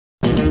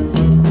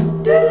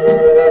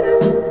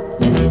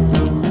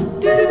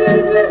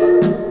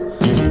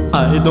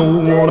I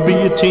don't wanna be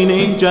a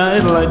teenage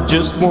idol, I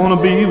just wanna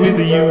be with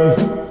you.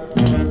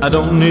 I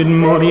don't need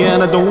money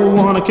and I don't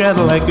want a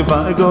Cadillac. If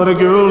I got a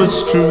girl,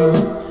 it's true.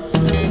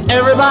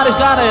 Everybody's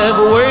gotta have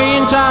a way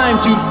in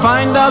time to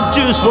find out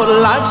just what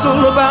life's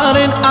all about.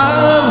 And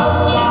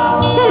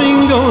I've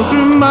been going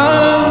through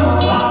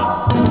mine.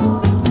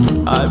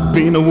 I've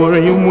been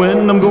worrying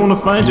when I'm gonna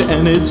find you,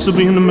 and it's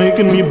been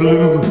making me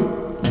blue.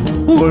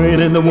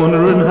 Worrying and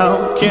wondering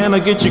how can I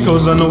get you,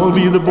 cause I know I'll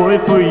be the boy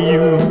for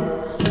you.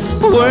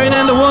 Worrying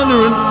and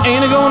wondering,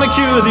 ain't it gonna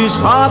cure this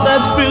heart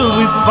that's filled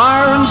with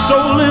fire and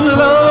soul and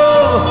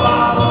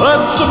love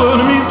that's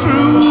burning me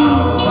through.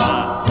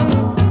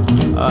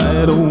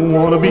 I don't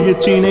wanna be a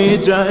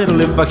teenage idol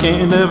if I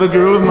can't have a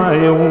girl of my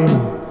own.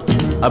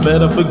 I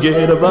better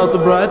forget about the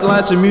bright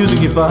lights and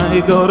music if I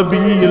gotta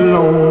be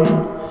alone.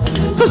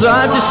 Cause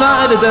I've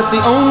decided that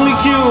the only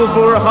cure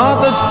for a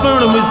heart that's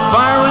burning with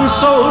fire and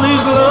soul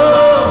is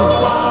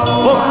love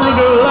for a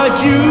girl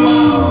like you.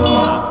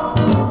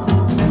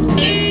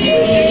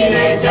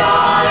 Teenage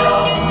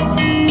idol,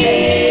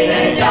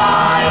 teenage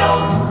idol,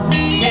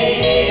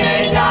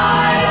 teenage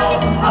idol,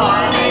 I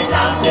wanna make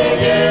love to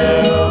you.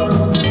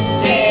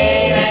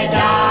 Teenage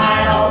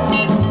idol,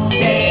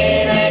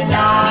 teenage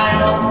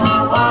idol,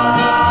 I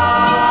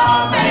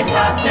wanna make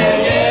love to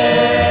you.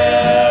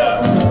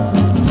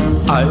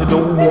 I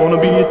don't wanna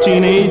be a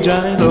teenage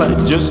idol, I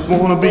just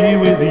wanna be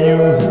with you.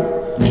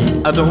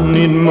 I don't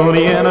need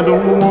money and I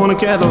don't want a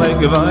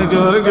Cadillac. If I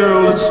got a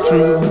girl, it's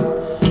true.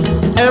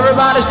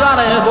 Everybody's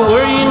gotta have a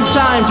way in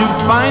time to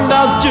find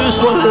out just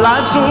what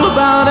life's all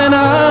about. And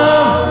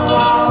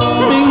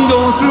I've been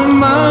going through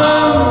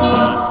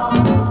mine.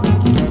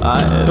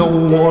 I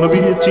don't wanna be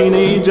a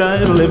teenage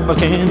idol if I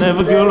can't have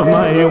a girl of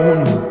my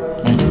own.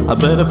 I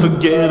better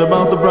forget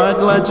about the bright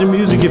lights and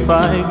music if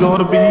I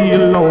gotta be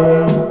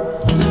alone.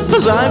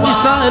 Cause I've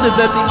decided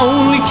that the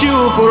only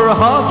cure for a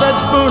heart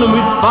that's burning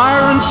with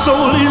fire and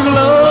soul is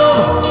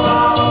love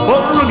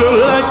for a girl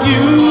like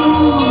you.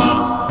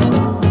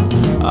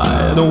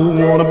 I don't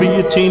wanna be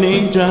a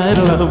teenage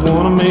idol, I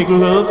wanna make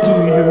love to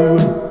you.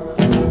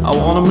 I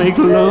wanna make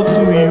love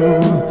to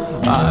you.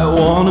 I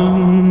wanna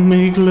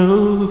make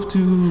love to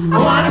you. I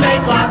wanna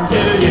make love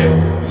to you.